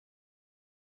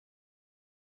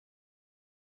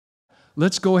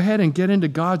let's go ahead and get into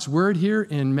God's Word here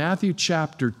in Matthew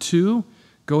chapter 2.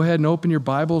 Go ahead and open your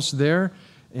Bibles there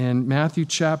in Matthew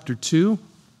chapter 2.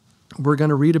 We're going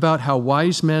to read about how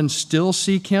wise men still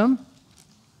seek Him.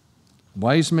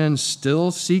 Wise men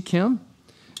still seek Him.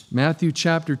 Matthew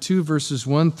chapter 2, verses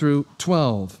 1 through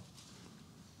 12.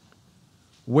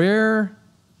 Where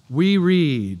we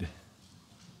read.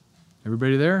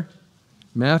 Everybody there?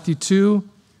 Matthew 2,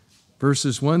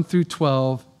 verses 1 through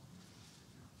 12.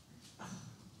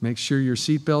 Make sure your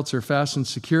seatbelts are fastened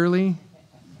securely.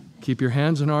 Keep your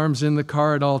hands and arms in the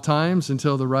car at all times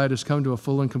until the ride has come to a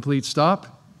full and complete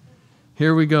stop.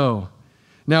 Here we go.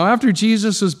 Now, after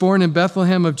Jesus was born in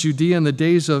Bethlehem of Judea in the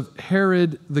days of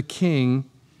Herod the king,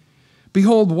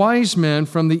 behold, wise men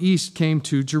from the east came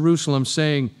to Jerusalem,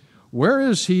 saying, "Where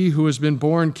is he who has been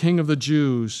born King of the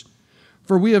Jews?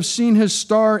 For we have seen his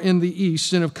star in the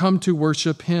east and have come to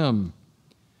worship him."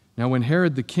 Now when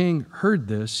Herod the king heard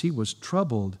this, he was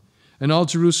troubled, and all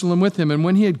Jerusalem with him. And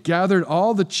when he had gathered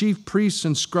all the chief priests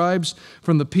and scribes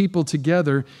from the people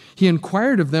together, he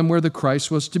inquired of them where the Christ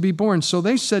was to be born. So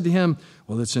they said to him,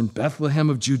 "Well, it's in Bethlehem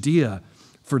of Judea,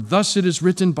 for thus it is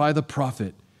written by the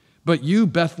prophet, 'But you,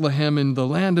 Bethlehem, in the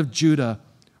land of Judah,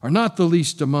 are not the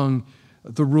least among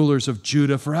the rulers of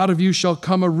Judah, for out of you shall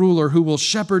come a ruler who will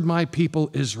shepherd my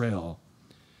people Israel.'"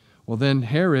 Well, then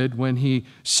Herod, when he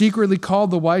secretly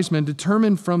called the wise men,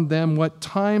 determined from them what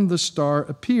time the star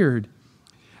appeared.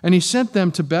 And he sent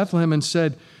them to Bethlehem and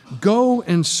said, "Go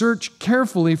and search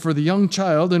carefully for the young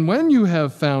child, and when you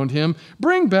have found him,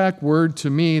 bring back word to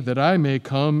me that I may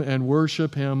come and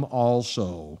worship him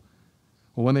also."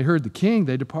 Well, when they heard the king,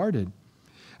 they departed.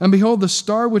 And behold, the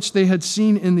star which they had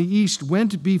seen in the east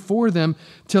went before them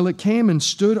till it came and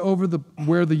stood over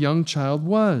where the young child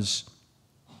was.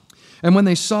 And when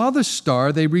they saw the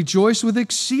star, they rejoiced with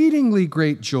exceedingly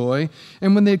great joy.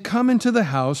 And when they had come into the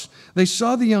house, they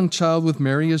saw the young child with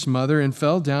Mary his mother, and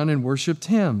fell down and worshipped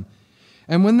him.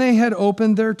 And when they had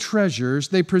opened their treasures,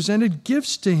 they presented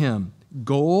gifts to him,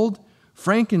 gold,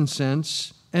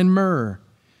 frankincense, and myrrh.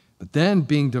 But then,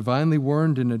 being divinely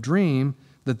warned in a dream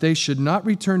that they should not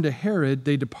return to Herod,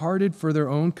 they departed for their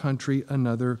own country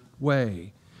another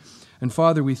way. And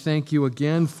Father, we thank you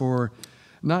again for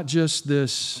not just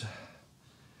this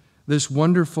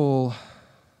wonderful,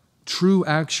 true,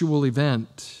 actual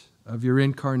event of your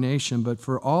incarnation, but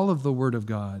for all of the Word of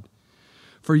God.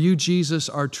 For you, Jesus,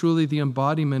 are truly the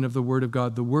embodiment of the Word of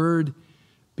God. The Word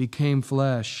became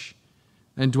flesh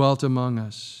and dwelt among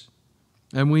us.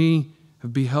 And we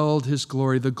have beheld his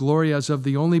glory, the glory as of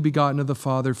the only begotten of the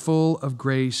Father, full of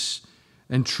grace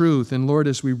and truth. And Lord,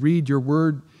 as we read your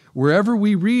word, wherever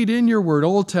we read in your word,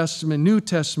 Old Testament, New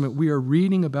Testament, we are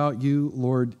reading about you,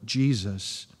 Lord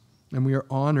Jesus. And we are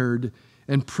honored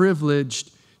and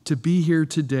privileged to be here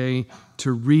today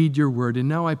to read your word. And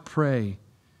now I pray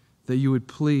that you would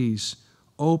please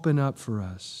open up for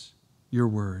us your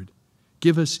word.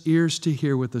 Give us ears to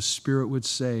hear what the Spirit would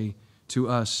say to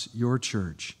us, your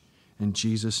church. In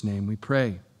Jesus' name we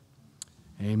pray.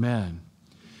 Amen.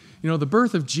 You know, the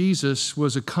birth of Jesus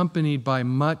was accompanied by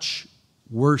much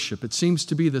worship. It seems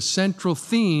to be the central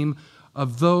theme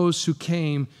of those who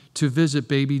came to visit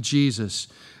baby Jesus.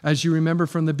 As you remember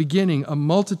from the beginning, a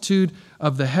multitude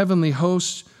of the heavenly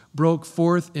hosts broke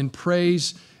forth in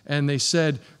praise, and they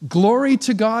said, "Glory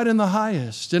to God in the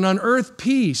highest, and on earth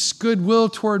peace, goodwill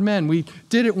toward men." We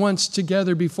did it once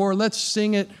together before. Let's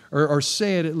sing it, or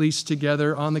say it at least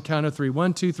together on the count of three.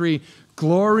 1, 2, 3.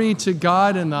 Glory to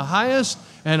God in the highest,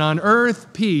 and on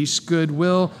earth peace,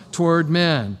 goodwill toward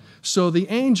men. So the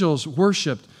angels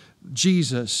worshiped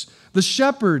Jesus. The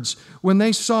shepherds, when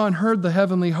they saw and heard the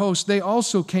heavenly host, they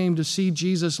also came to see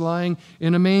Jesus lying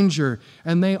in a manger,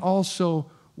 and they also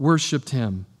worshiped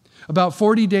him. About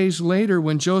 40 days later,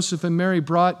 when Joseph and Mary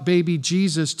brought baby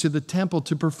Jesus to the temple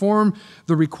to perform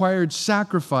the required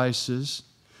sacrifices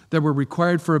that were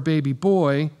required for a baby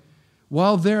boy,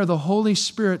 while there, the Holy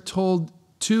Spirit told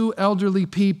two elderly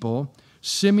people,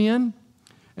 Simeon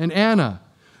and Anna,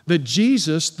 that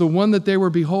Jesus, the one that they were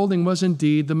beholding, was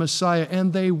indeed the Messiah,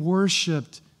 and they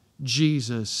worshiped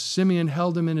Jesus. Simeon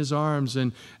held him in his arms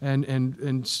and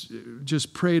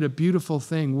just prayed a beautiful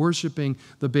thing, worshiping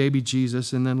the baby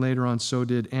Jesus, and then later on so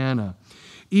did Anna.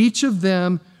 Each of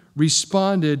them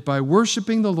responded by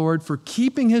worshiping the Lord for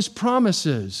keeping his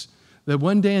promises that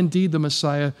one day indeed the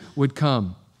Messiah would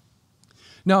come.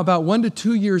 Now, about 1 to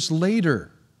 2 years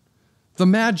later, the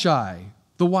Magi,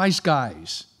 the wise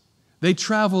guys, they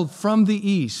traveled from the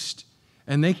east,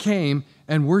 and they came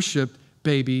and worshiped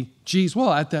baby Jesus.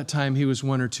 Well, at that time, he was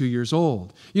 1 or 2 years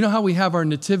old. You know how we have our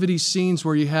nativity scenes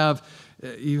where you have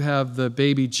you have the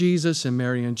baby Jesus and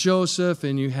Mary and Joseph,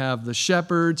 and you have the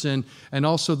shepherds and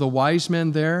also the wise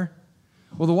men there.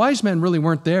 Well, the wise men really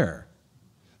weren't there.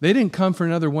 They didn't come for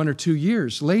another 1 or 2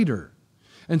 years later.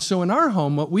 And so in our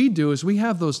home, what we do is we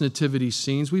have those nativity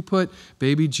scenes. We put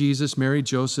baby Jesus, Mary,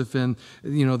 Joseph, and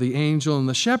the angel and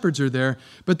the shepherds are there.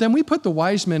 But then we put the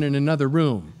wise men in another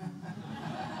room.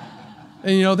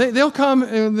 And they'll come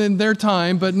in their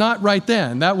time, but not right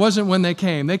then. That wasn't when they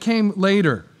came. They came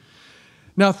later.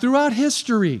 Now, throughout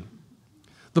history,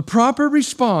 the proper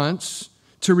response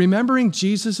to remembering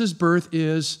Jesus' birth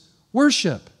is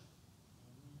worship.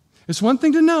 It's one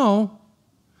thing to know,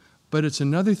 but it's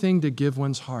another thing to give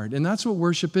one's heart. And that's what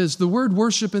worship is. The word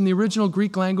worship in the original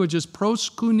Greek language is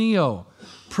proskuneo.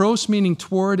 Pros meaning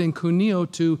toward and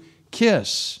kuneo to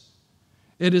kiss.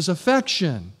 It is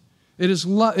affection. It is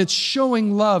it's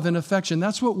showing love and affection.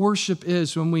 That's what worship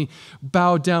is when we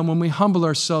bow down, when we humble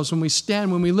ourselves, when we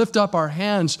stand, when we lift up our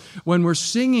hands, when we're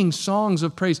singing songs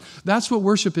of praise. That's what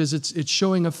worship is. It's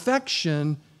showing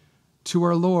affection to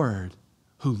our Lord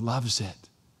who loves it,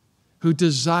 who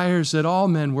desires that all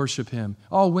men worship him,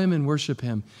 all women worship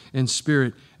him in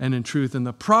spirit and in truth. And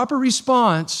the proper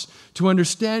response to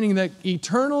understanding that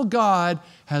eternal God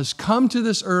has come to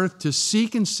this earth to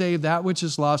seek and save that which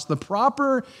is lost, the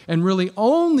proper and really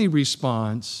only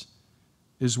response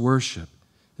is worship.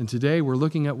 And today we're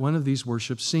looking at one of these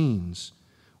worship scenes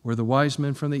where the wise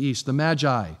men from the east, the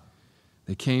Magi,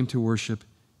 they came to worship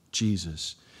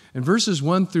Jesus. In verses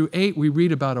 1 through 8, we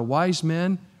read about wise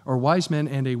men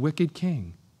and a wicked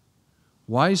king.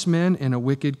 Wise men and a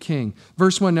wicked king.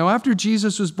 Verse 1, now after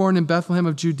Jesus was born in Bethlehem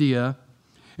of Judea,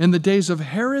 in the days of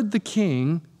Herod the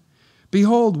king,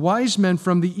 behold, wise men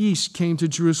from the east came to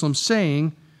Jerusalem,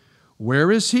 saying,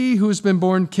 where is he who has been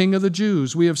born King of the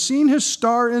Jews? We have seen his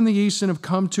star in the east and have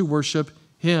come to worship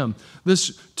him.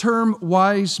 This term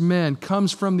wise men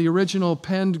comes from the original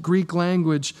penned Greek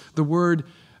language, the word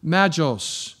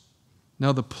magos.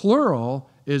 Now the plural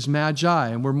is magi,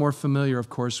 and we're more familiar, of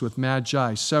course, with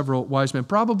magi, several wise men,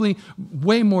 probably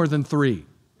way more than 3.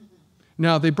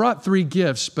 Now, they brought 3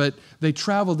 gifts, but they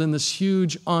traveled in this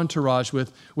huge entourage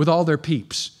with all their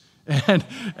peeps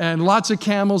and lots of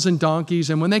camels and donkeys.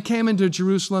 And when they came into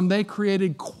Jerusalem, they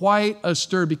created quite a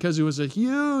stir because it was a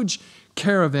huge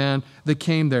caravan that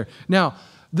came there. Now,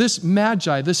 this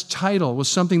magi, this title, was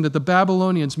something that the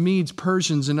Babylonians, Medes,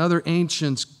 Persians, and other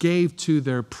ancients gave to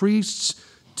their priests,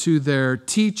 to their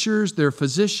teachers, their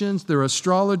physicians, their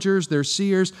astrologers, their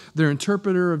seers, their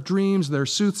interpreter of dreams, their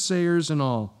soothsayers, and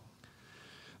all.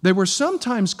 They were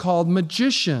sometimes called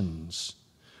magicians,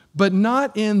 but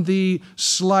not in the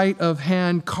sleight of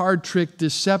hand, card trick,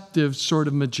 deceptive sort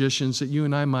of magicians that you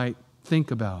and I might think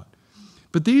about.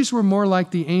 But these were more like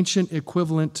the ancient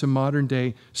equivalent to modern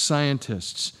day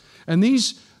scientists. And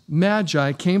these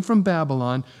magi came from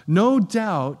Babylon, no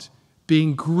doubt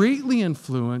being greatly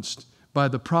influenced by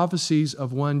the prophecies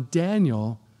of one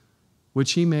Daniel,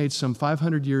 which he made some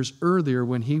 500 years earlier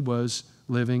when he was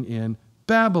living in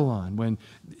Babylon, when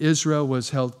Israel was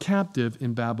held captive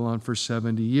in Babylon for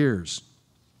 70 years.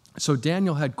 So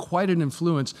Daniel had quite an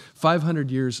influence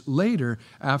 500 years later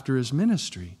after his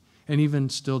ministry, and even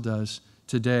still does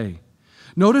today.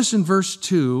 Notice in verse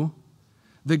 2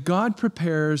 that God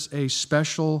prepares a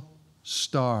special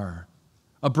star,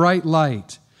 a bright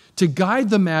light, to guide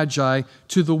the Magi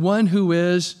to the one who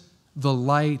is the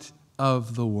light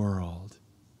of the world.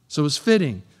 So it's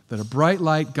fitting that a bright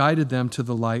light guided them to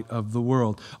the light of the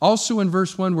world. Also in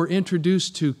verse 1, we're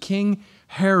introduced to King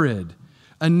Herod,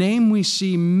 a name we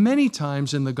see many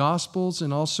times in the Gospels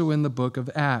and also in the book of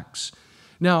Acts.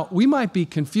 Now, we might be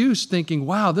confused thinking,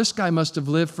 wow, this guy must have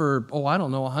lived for,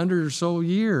 100 or so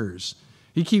years.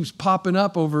 He keeps popping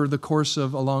up over the course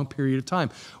of a long period of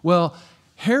time. Well,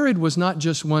 Herod was not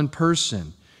just one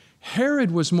person. Herod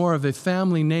was more of a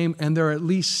family name, and there are at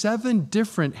least 7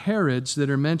 different Herods that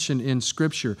are mentioned in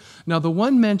Scripture. Now, the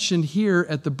one mentioned here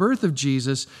at the birth of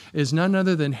Jesus is none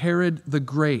other than Herod the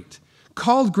Great,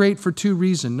 called great for 2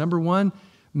 reasons. Number 1,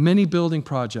 many building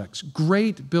projects,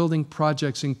 great building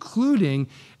projects, including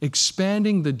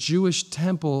expanding the Jewish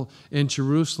temple in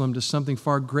Jerusalem to something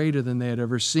far greater than they had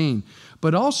ever seen.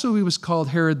 But also he was called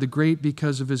Herod the Great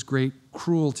because of his great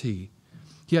cruelty.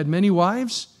 He had many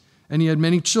wives and he had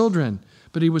many children,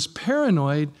 but he was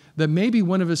paranoid that maybe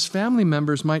one of his family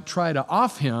members might try to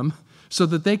off him so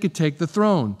that they could take the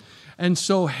throne. And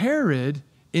so Herod,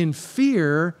 in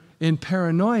fear, in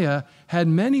paranoia, had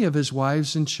many of his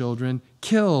wives and children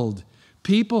killed.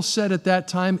 People said at that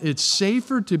time, it's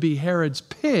safer to be Herod's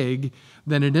pig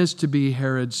than it is to be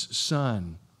Herod's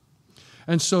son.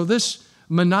 And so this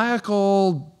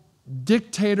maniacal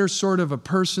dictator sort of a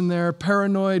person there,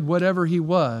 paranoid, whatever he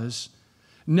was,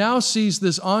 now sees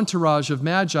this entourage of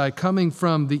magi coming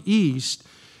from the east,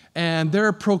 and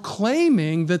they're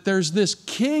proclaiming that there's this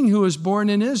king who was born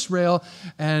in Israel,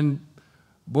 and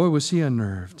boy, was he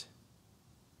unnerved.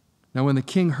 Now, when the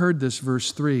king heard this,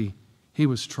 verse 3, he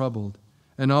was troubled,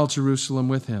 and all Jerusalem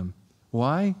with him.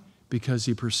 Why? Because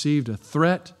he perceived a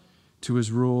threat to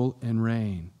his rule and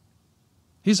reign.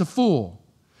 He's a fool,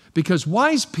 because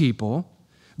wise people,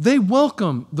 they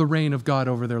welcome the reign of God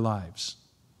over their lives.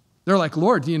 They're like,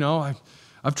 Lord,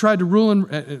 I've tried to rule, and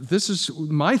this is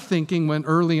my thinking when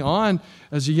early on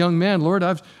as a young man, Lord,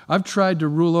 I've tried to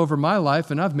rule over my life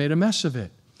and I've made a mess of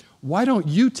it. Why don't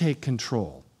you take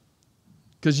control?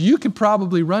 Because you can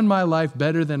probably run my life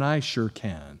better than I sure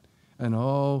can. And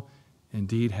oh,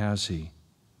 indeed has he.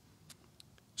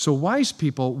 So wise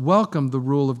people welcome the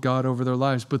rule of God over their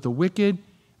lives, but the wicked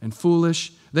and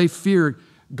foolish, they fear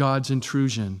God's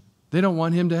intrusion. They don't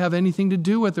want him to have anything to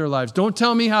do with their lives. Don't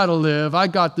tell me how to live. I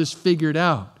got this figured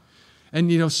out.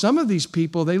 And some of these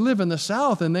people, they live in the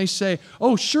South and they say,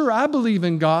 oh, sure, I believe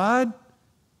in God.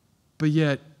 But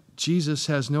yet, Jesus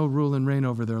has no rule and reign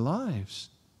over their lives.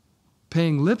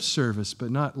 Paying lip service,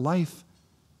 but not life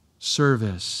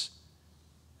service.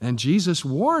 And Jesus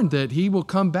warned that he will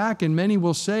come back and many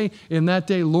will say in that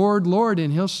day, Lord, Lord,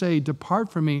 and he'll say,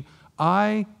 depart from me.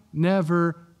 I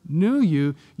never knew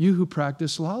you, you who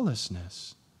practice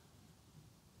lawlessness.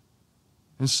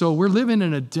 And so we're living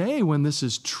in a day when this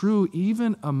is true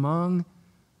even among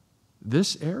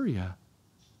this area.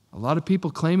 A lot of people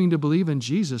claiming to believe in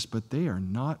Jesus, but they are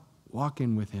not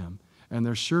walking with him. And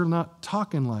they're sure not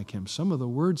talking like him. Some of the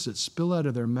words that spill out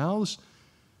of their mouths,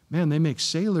 man, they make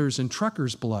sailors and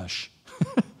truckers blush.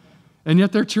 And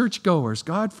yet they're churchgoers.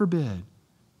 God forbid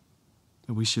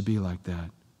that we should be like that.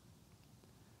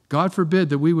 God forbid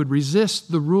that we would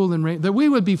resist the rule and reign, that we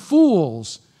would be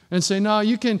fools and say, no,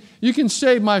 you can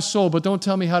save my soul, but don't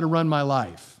tell me how to run my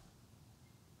life.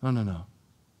 No.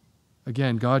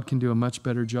 Again, God can do a much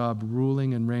better job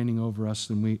ruling and reigning over us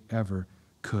than we ever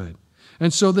could.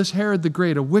 And so this Herod the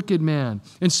Great, a wicked man,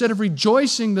 instead of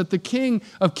rejoicing that the King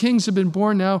of Kings had been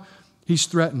born, now he's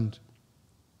threatened.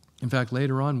 In fact,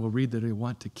 later on we'll read that he'll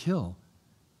want to kill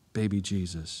baby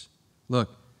Jesus. Look,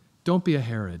 don't be a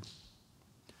Herod.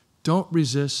 Don't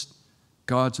resist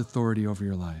God's authority over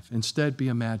your life. Instead, be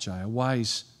a magi, a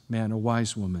wise man, a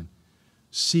wise woman.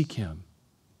 Seek him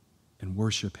and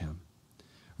worship him.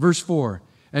 Verse 4,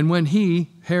 and when he,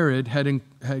 Herod,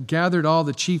 had gathered all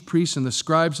the chief priests and the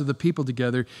scribes of the people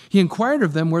together, he inquired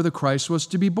of them where the Christ was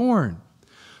to be born.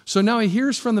 So now he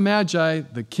hears from the Magi,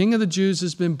 the King of the Jews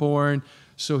has been born.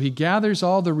 So he gathers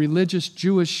all the religious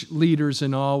Jewish leaders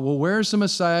and all. Well, where's the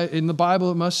Messiah? In the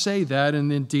Bible, it must say that,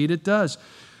 and indeed it does.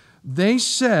 They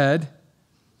said,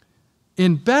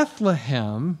 in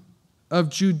Bethlehem of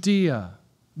Judea.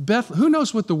 Who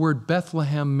knows what the word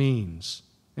Bethlehem means?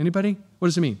 Anybody? What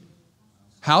does it mean?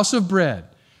 House of bread.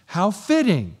 How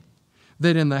fitting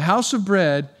that in the house of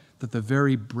bread, that the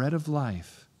very bread of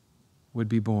life would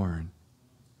be born.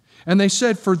 And they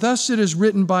said, for thus it is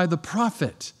written by the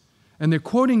prophet. And they're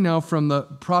quoting now from the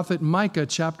prophet Micah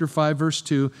chapter 5 verse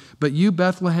 2, but you,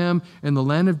 Bethlehem, in the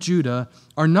land of Judah,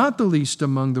 are not the least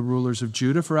among the rulers of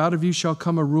Judah, for out of you shall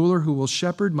come a ruler who will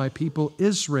shepherd my people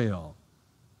Israel.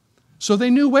 So they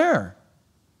knew where.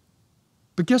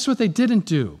 But guess what they didn't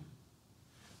do?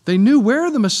 They knew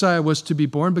where the Messiah was to be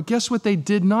born, but guess what they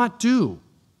did not do?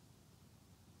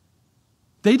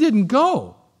 They didn't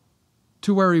go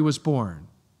to where he was born.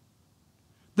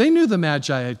 They knew the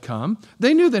Magi had come.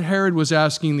 They knew that Herod was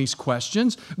asking these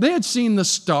questions. They had seen the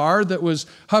star that was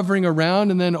hovering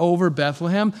around and then over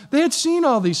Bethlehem. They had seen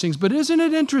all these things. But isn't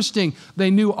it interesting?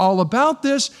 They knew all about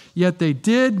this, yet they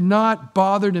did not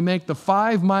bother to make the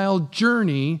 5-mile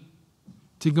journey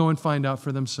to go and find out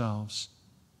for themselves.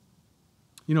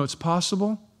 You know, it's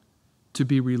possible to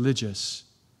be religious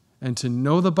and to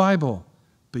know the Bible,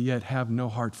 but yet have no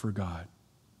heart for God.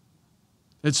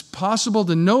 It's possible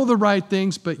to know the right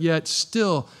things, but yet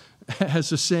still,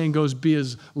 as the saying goes, be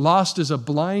as lost as a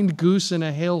blind goose in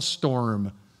a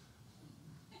hailstorm.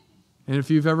 And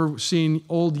if you've ever seen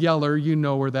Old Yeller, you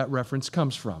know where that reference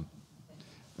comes from.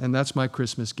 And that's my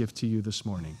Christmas gift to you this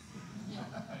morning.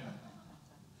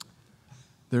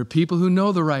 There are people who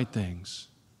know the right things,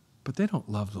 but they don't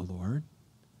love the Lord.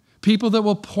 People that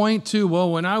will point to,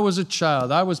 well, when I was a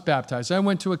child, I was baptized. I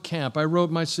went to a camp. I wrote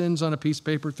my sins on a piece of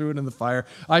paper, threw it in the fire.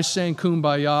 I sang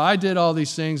Kumbaya. I did all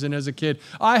these things, and as a kid,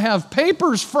 I have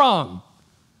papers from.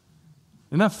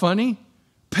 Isn't that funny?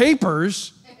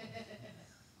 Papers?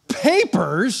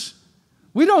 Papers?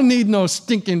 We don't need no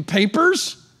stinking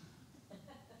papers.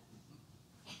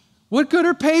 What good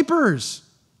are papers?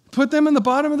 Put them in the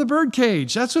bottom of the bird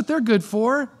cage. That's what they're good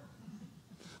for.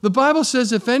 The Bible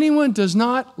says if anyone does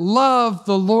not love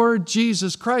the Lord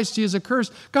Jesus Christ, he is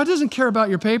accursed. God doesn't care about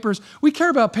your papers. We care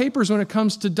about papers when it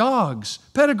comes to dogs,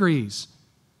 pedigrees.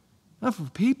 Not for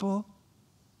people.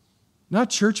 Not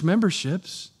church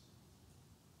memberships.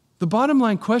 The bottom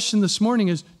line question this morning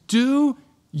is, do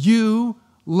you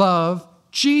love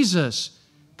Jesus?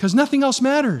 Because nothing else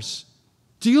matters.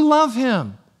 Do you love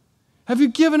him? Have you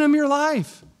given him your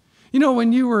life? You know,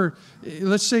 when you were,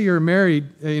 let's say you're married,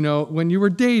 when you were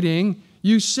dating,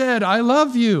 you said, I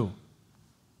love you.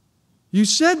 You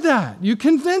said that. You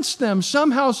convinced them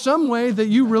somehow, some way that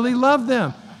you really love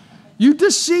them. You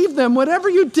deceived them. Whatever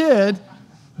you did,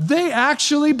 they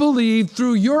actually believed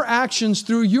through your actions,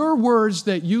 through your words,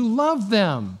 that you love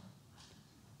them.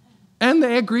 And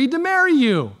they agreed to marry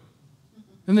you.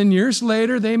 And then years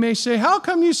later, they may say, how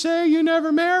come you say you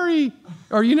never marry?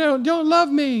 Or you don't love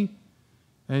me?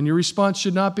 And your response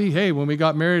should not be, hey, when we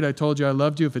got married, I told you I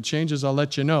loved you. If it changes, I'll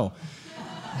let you know.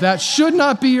 That should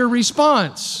not be your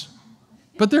response.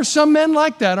 But there's some men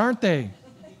like that, aren't they?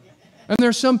 And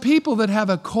there's some people that have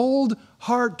a cold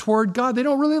heart toward God. They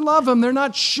don't really love him. They're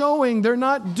not showing. They're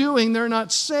not doing. They're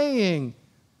not saying.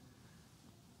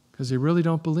 Because they really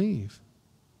don't believe.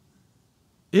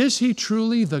 Is he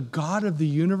truly the God of the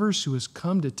universe who has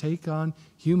come to take on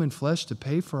human flesh to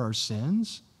pay for our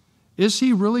sins? Is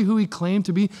he really who he claimed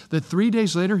to be? That 3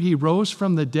 days later he rose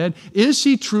from the dead? Is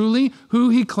he truly who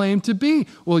he claimed to be?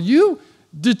 Well, you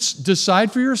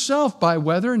decide for yourself by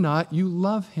whether or not you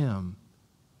love him.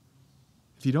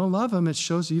 If you don't love him, it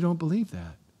shows that you don't believe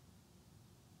that.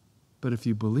 But if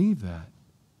you believe that,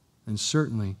 then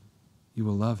certainly you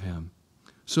will love him.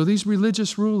 So these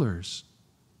religious rulers,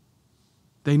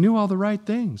 they knew all the right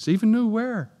things. They even knew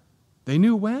where. They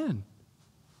knew when.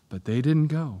 But they didn't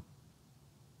go.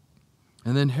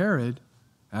 And then Herod,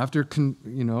 after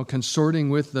consorting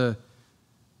with the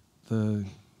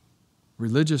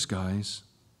religious guys,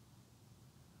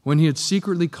 when he had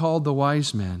secretly called the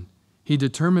wise men, he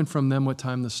determined from them what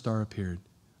time the star appeared.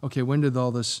 Okay, when did all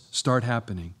this start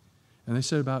happening? And they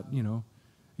said about, a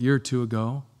year or two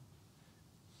ago.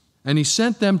 And he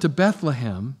sent them to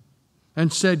Bethlehem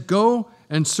and said, go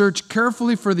and search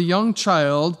carefully for the young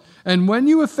child, and when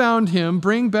you have found him,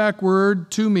 bring back word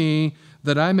to me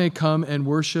that I may come and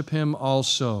worship him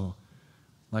also.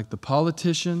 Like the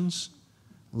politicians,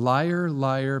 liar,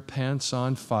 liar, pants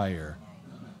on fire.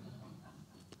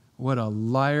 What a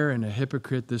liar and a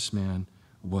hypocrite this man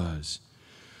was.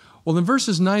 Well, in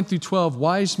verses 9 through 12,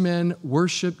 wise men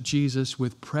worship Jesus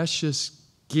with precious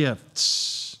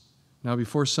gifts. Now,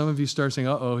 before some of you start saying,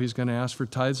 uh-oh, he's going to ask for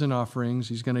tithes and offerings,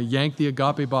 he's going to yank the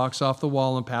agape box off the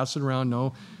wall and pass it around.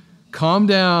 No, calm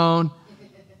down.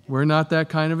 We're not that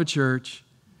kind of a church.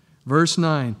 Verse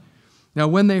 9. Now,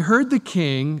 when they heard the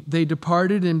king, they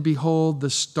departed, and behold, the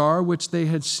star which they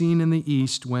had seen in the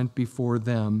east went before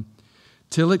them,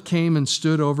 till it came and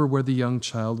stood over where the young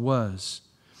child was.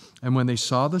 And when they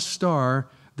saw the star,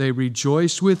 they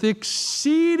rejoiced with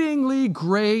exceedingly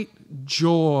great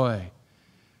joy.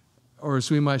 Or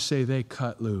as we might say, they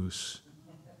cut loose.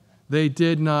 They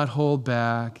did not hold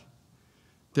back.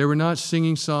 They were not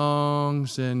singing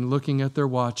songs and looking at their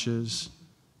watches.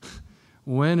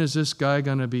 When is this guy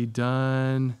going to be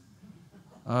done?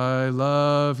 I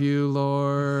love you,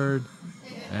 Lord,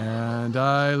 and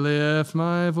I lift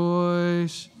my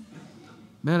voice.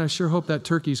 Man, I sure hope that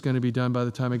turkey's going to be done by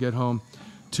the time I get home.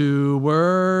 To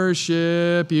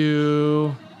worship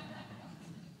you.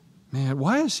 Man,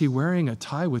 why is he wearing a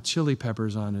tie with chili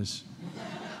peppers on his?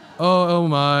 Oh,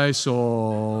 my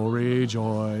soul,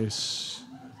 rejoice.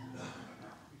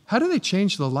 How do they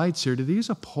change the lights here? Do they use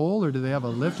a pole or do they have a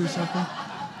lift or something?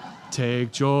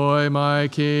 Take joy, my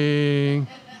King.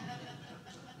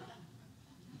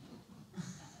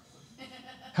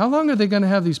 How long are they going to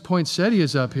have these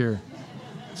poinsettias up here?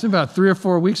 It's in about 3 or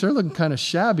 4 weeks. They're looking kind of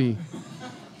shabby.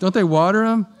 Don't they water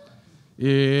them?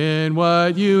 In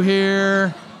what you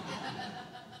hear.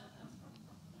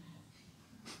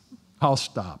 I'll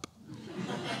stop.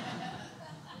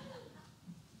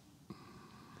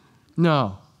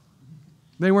 No,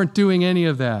 they weren't doing any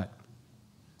of that.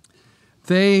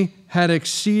 They had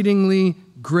exceedingly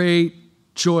great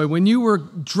joy. When you were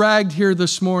dragged here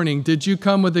this morning, did you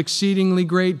come with exceedingly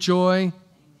great joy?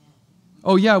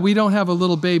 Oh yeah, we don't have a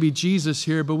little baby Jesus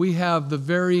here, but we have the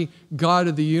very God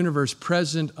of the universe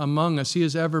present among us. He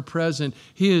is ever present.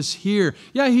 He is here.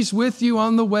 Yeah, he's with you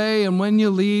on the way and when you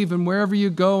leave and wherever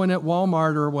you go and at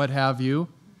Walmart or what have you.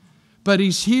 But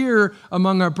he's here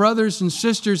among our brothers and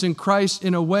sisters in Christ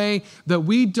in a way that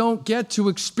we don't get to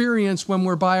experience when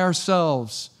we're by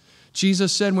ourselves.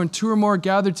 Jesus said, when two or more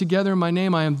gathered together in my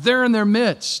name, I am there in their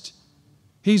midst.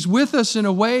 He's with us in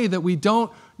a way that we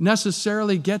don't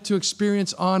necessarily get to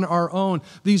experience on our own.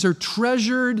 These are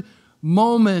treasured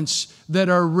moments that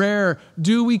are rare.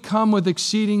 Do we come with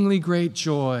exceedingly great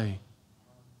joy?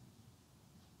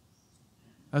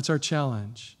 That's our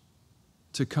challenge,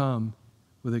 to come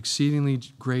with exceedingly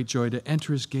great joy, to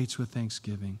enter his gates with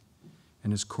thanksgiving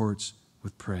and his courts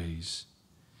with praise.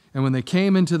 And when they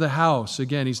came into the house,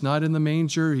 again, he's not in the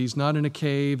manger, he's not in a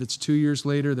cave, it's 2 years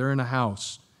later, they're in a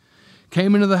house.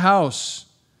 Came into the house,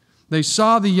 they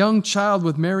saw the young child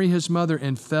with Mary his mother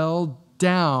and fell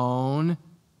down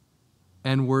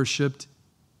and worshiped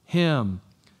him.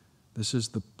 This is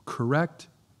the correct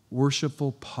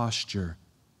worshipful posture.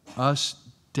 Us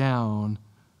down,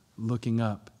 looking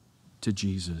up to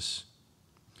Jesus.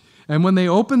 And when they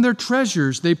opened their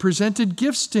treasures, they presented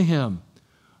gifts to him.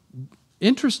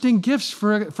 Interesting gifts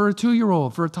for a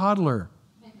 2-year-old, for a toddler.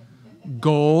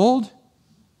 Gold,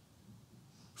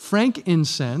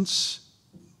 frankincense,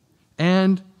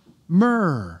 and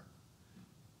myrrh.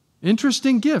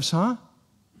 Interesting gifts, huh?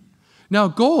 Now,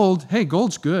 gold, hey,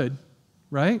 gold's good,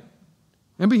 right?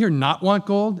 Anybody here not want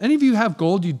gold? Any of you have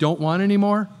gold you don't want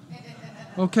anymore?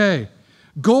 Okay.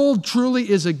 Gold truly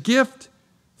is a gift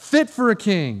fit for a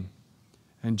king.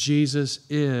 And Jesus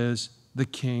is the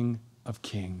King of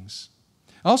Kings.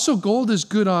 Also, gold is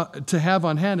good to have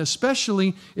on hand,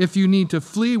 especially if you need to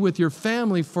flee with your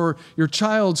family for your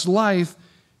child's life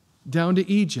down to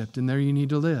Egypt, and there you need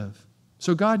to live.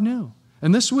 So God knew.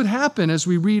 And this would happen as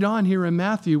we read on here in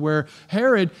Matthew, where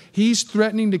Herod, he's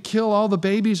threatening to kill all the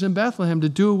babies in Bethlehem to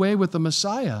do away with the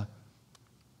Messiah.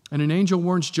 And an angel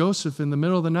warns Joseph in the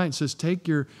middle of the night and says, take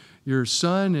your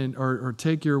son or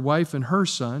take your wife and her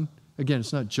son. Again,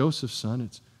 it's not Joseph's son,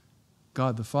 it's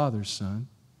God the Father's son.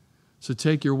 So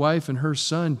take your wife and her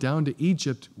son down to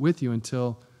Egypt with you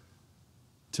until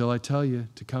I tell you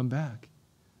to come back.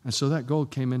 And so that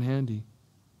gold came in handy.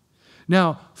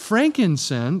 Now,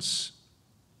 frankincense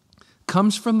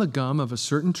comes from the gum of a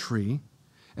certain tree,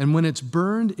 and when it's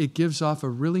burned, it gives off a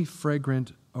really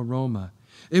fragrant aroma.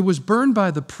 It was burned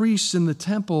by the priests in the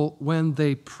temple when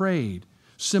they prayed,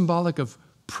 symbolic of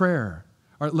prayer.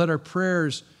 Let our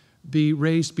prayers be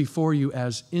raised before you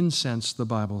as incense, the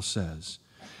Bible says.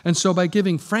 And so by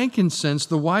giving frankincense,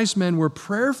 the wise men were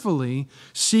prayerfully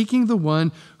seeking the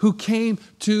one who came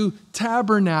to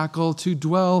tabernacle, to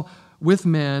dwell with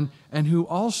men, and who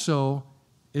also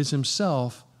is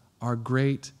himself our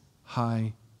great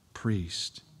high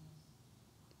priest.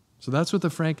 So that's what the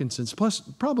frankincense, plus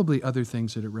probably other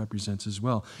things that it represents as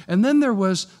well. And then there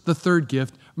was the third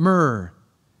gift, myrrh.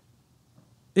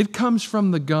 It comes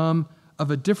from the gum of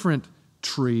a different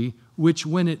tree, which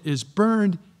when it is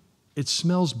burned, it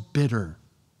smells bitter.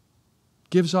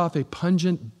 Gives off a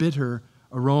pungent, bitter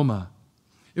aroma.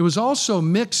 It was also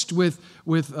mixed with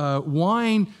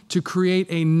wine to create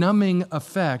a numbing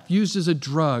effect, used as a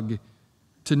drug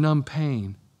to numb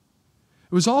pain.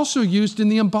 It was also used in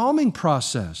the embalming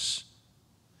process.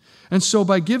 And so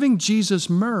by giving Jesus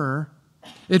myrrh,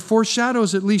 it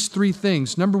foreshadows at least three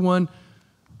things. Number one,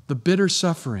 the bitter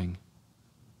suffering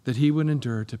that he would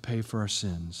endure to pay for our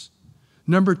sins.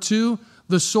 Number two,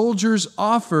 the soldiers'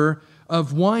 offer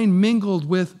of wine mingled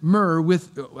with myrrh,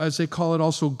 with, as they call it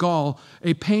also, gall,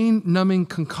 a pain-numbing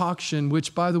concoction,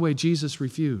 which, by the way, Jesus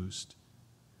refused.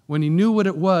 When he knew what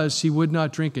it was, he would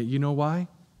not drink it. You know why?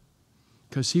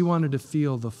 Because he wanted to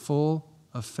feel the full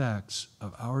effects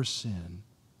of our sin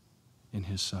in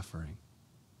his suffering.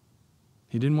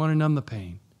 He didn't want to numb the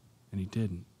pain, and he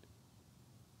didn't,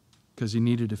 because he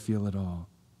needed to feel it all.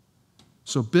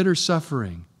 So bitter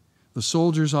suffering, the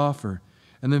soldiers offer.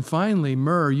 And then finally,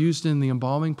 myrrh used in the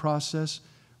embalming process,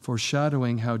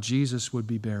 foreshadowing how Jesus would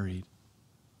be buried.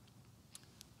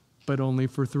 But only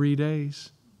for 3 days.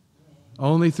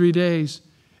 Only 3 days.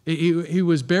 He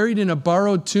was buried in a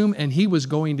borrowed tomb, and he was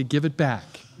going to give it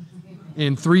back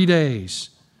in 3 days.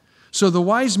 So the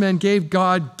wise men gave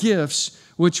God gifts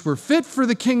which were fit for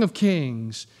the King of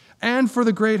Kings and for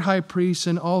the great high priest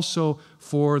and also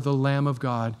for the Lamb of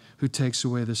God who takes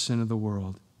away the sin of the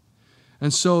world.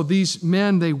 And so these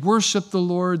men, they worshiped the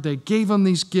Lord, they gave him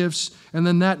these gifts, and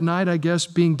then that night, I guess,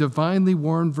 being divinely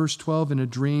warned, verse 12, in a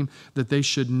dream, that they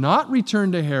should not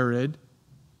return to Herod,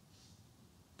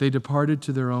 they departed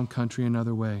to their own country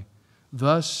another way.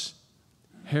 Thus,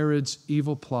 Herod's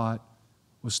evil plot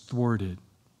was thwarted.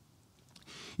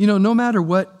 You know, no matter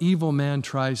what evil man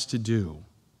tries to do,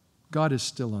 God is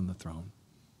still on the throne.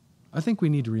 I think we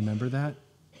need to remember that.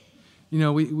 You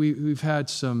know, we've had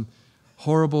some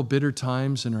horrible, bitter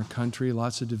times in our country,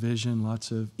 lots of division,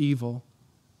 lots of evil,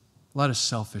 a lot of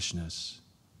selfishness.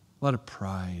 a lot of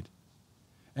pride.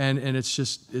 And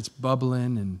it's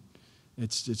bubbling, and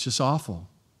it's just awful.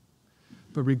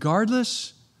 But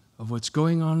regardless of what's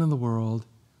going on in the world,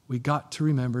 we got to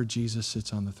remember Jesus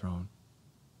sits on the throne.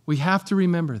 We have to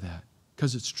remember that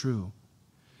because it's true.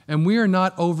 And we are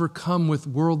not overcome with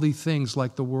worldly things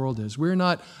like the world is. We're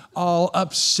not all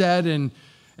upset and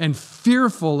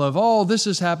fearful of, oh, this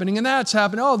is happening and that's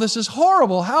happening. Oh, this is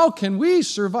horrible. How can we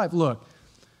survive? Look,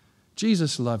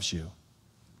 Jesus loves you.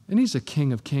 And he's the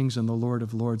King of kings and the Lord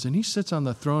of lords. And he sits on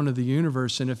the throne of the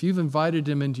universe. And if you've invited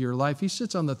him into your life, he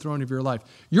sits on the throne of your life.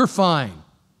 You're fine.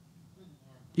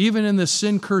 Even in the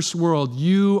sin-cursed world,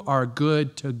 you are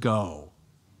good to go.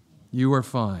 You are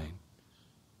fine.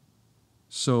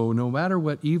 So no matter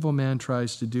what evil man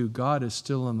tries to do, God is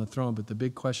still on the throne. But the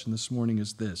big question this morning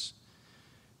is this: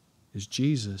 is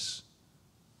Jesus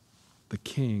the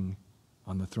King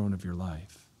on the throne of your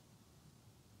life?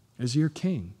 Is he your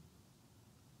King?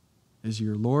 Is he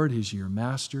your Lord? Is he your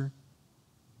Master?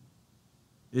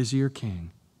 Is he your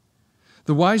King?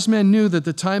 The wise men knew that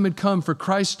the time had come for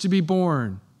Christ to be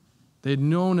born. They had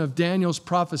known of Daniel's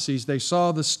prophecies. They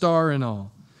saw the star and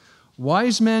all.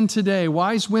 Wise men today,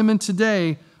 wise women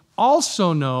today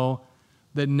also know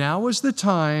that now is the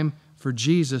time for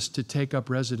Jesus to take up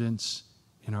residence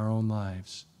in our own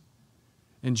lives.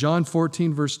 In John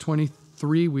 14, verse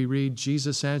 23, we read,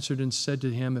 Jesus answered and said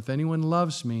to him, if anyone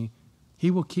loves me,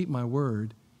 he will keep my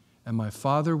word, and my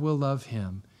Father will love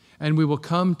him, and we will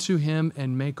come to him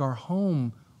and make our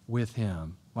home with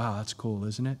him. Wow, that's cool,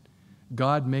 isn't it?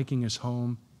 God making his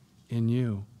home in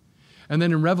you. And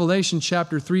then in Revelation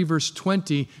chapter 3, verse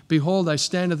 20, behold, I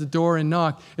stand at the door and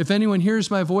knock. If anyone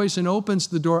hears my voice and opens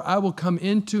the door, I will come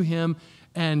into him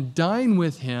and dine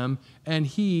with him, and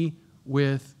he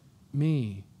with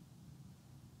me.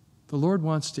 The Lord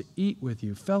wants to eat with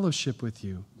you, fellowship with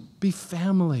you, be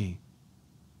family,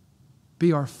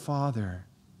 be our Father.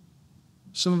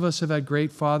 Some of us have had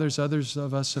great fathers, others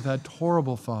of us have had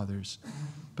horrible fathers,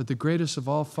 but the greatest of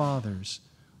all fathers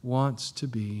wants to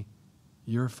be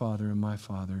your Father and my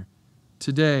Father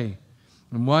today.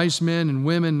 And wise men and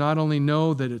women not only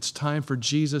know that it's time for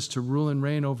Jesus to rule and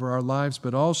reign over our lives,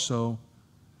 but also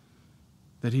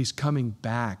that he's coming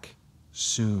back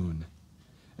soon.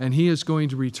 And he is going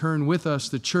to return with us,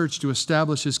 the church, to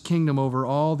establish his kingdom over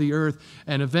all the earth.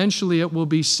 And eventually it will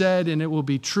be said, and it will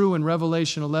be true in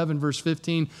Revelation 11, verse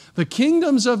 15, the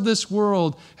kingdoms of this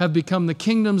world have become the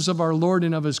kingdoms of our Lord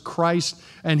and of his Christ,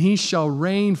 and he shall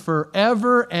reign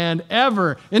forever and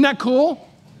ever. Isn't that cool?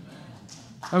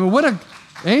 I mean,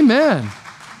 amen.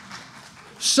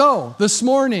 So, this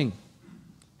morning,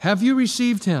 have you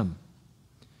received him?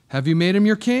 Have you made him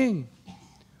your king?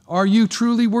 Are you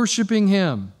truly worshiping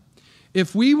him?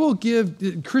 If we will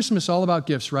give, Christmas all about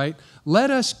gifts, right?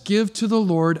 Let us give to the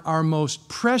Lord our most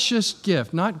precious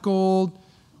gift, not gold,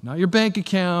 not your bank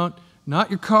account, not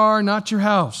your car, not your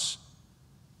house,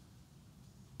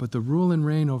 but the rule and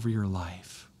reign over your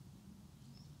life.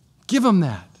 Give him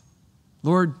that.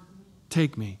 Lord,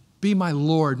 take me. Be my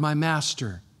Lord, my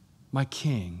Master, my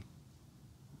King.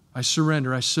 I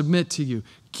surrender. I submit to you.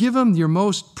 Give him your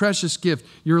most precious gift,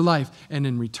 your life. And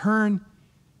in return,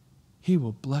 he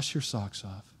will bless your socks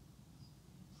off.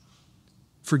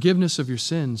 Forgiveness of your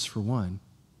sins, for one.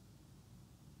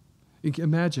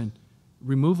 Imagine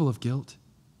removal of guilt.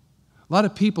 A lot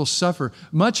of people suffer.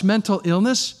 Much mental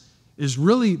illness is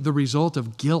really the result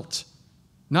of guilt,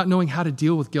 not knowing how to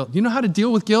deal with guilt. You know how to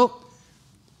deal with guilt?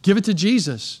 Give it to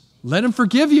Jesus. Let him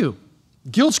forgive you.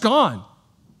 Guilt's gone.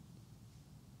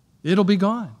 It'll be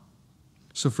gone.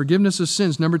 So forgiveness of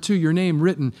sins. Number 2, your name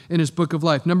written in his book of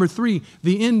life. Number 3,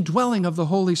 the indwelling of the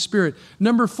Holy Spirit.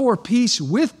 Number 4, peace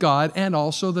with God and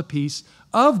also the peace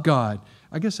of God.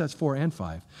 I guess that's 4 and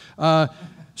 5.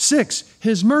 6,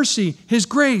 his mercy, his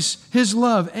grace, his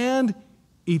love, and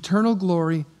eternal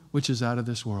glory, which is out of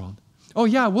this world. Oh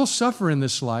yeah, we'll suffer in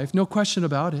this life, no question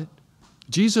about it.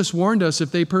 Jesus warned us,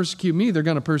 if they persecute me, they're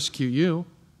going to persecute you.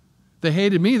 They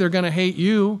hated me, they're going to hate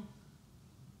you.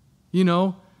 You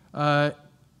know, and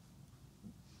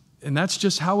that's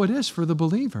just how it is for the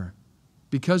believer.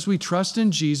 Because we trust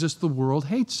in Jesus, the world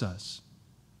hates us.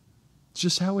 It's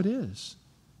just how it is.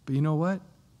 But you know what?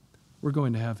 We're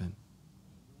going to heaven.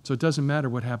 So it doesn't matter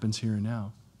what happens here and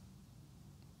now.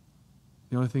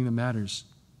 The only thing that matters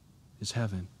is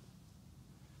heaven.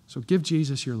 So give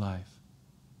Jesus your life.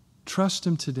 Trust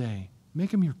him today.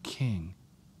 Make him your King,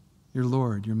 your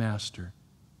Lord, your Master.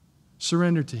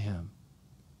 Surrender to him.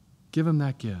 Give him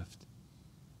that gift,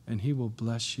 and he will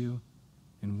bless you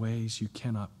in ways you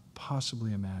cannot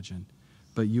possibly imagine,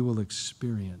 but you will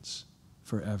experience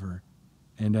forever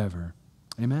and ever.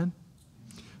 Amen?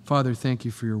 Father, thank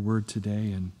you for your word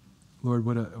today. And Lord,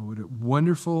 what a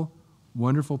wonderful,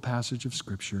 wonderful passage of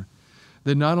Scripture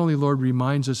that not only, Lord,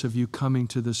 reminds us of you coming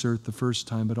to this earth the first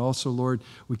time, but also, Lord,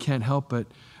 we can't help but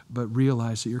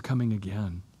realize that you're coming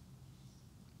again.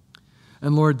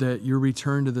 And Lord, that your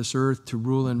return to this earth to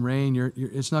rule and reign,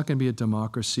 it's not going to be a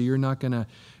democracy. You're not going to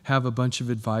have a bunch of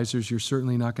advisors. You're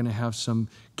certainly not going to have some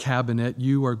cabinet.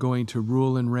 You are going to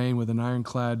rule and reign with an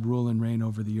ironclad rule and reign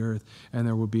over the earth. And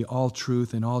there will be all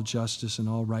truth and all justice and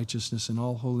all righteousness and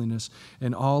all holiness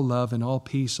and all love and all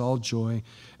peace, all joy.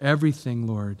 Everything,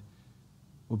 Lord,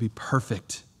 will be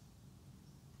perfect.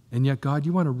 And yet, God,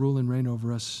 you want to rule and reign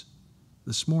over us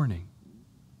this morning,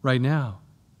 right now,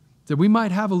 that we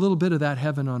might have a little bit of that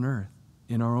heaven on earth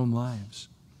in our own lives.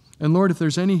 And Lord, if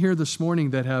there's any here this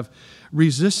morning that have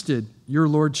resisted your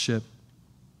lordship,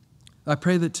 I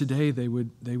pray that today they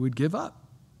would give up.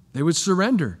 They would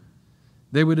surrender.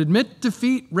 They would admit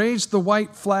defeat, raise the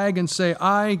white flag, and say,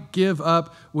 I give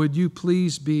up. Would you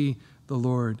please be the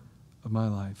Lord of my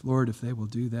life? Lord, if they will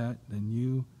do that, then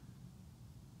you're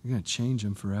going to change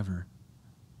them forever.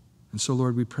 And so,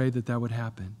 Lord, we pray that that would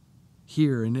happen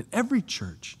here and in every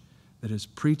church that is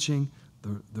preaching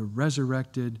the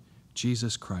resurrected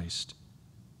Jesus Christ.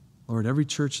 Lord, every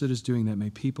church that is doing that,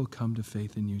 may people come to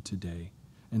faith in you today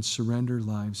and surrender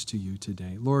lives to you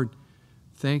today. Lord,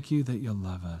 thank you that you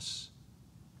love us.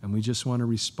 And we just want to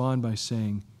respond by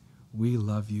saying, we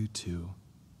love you too.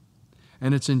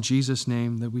 And it's in Jesus'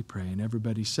 name that we pray. And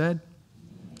everybody said,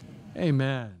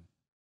 Amen.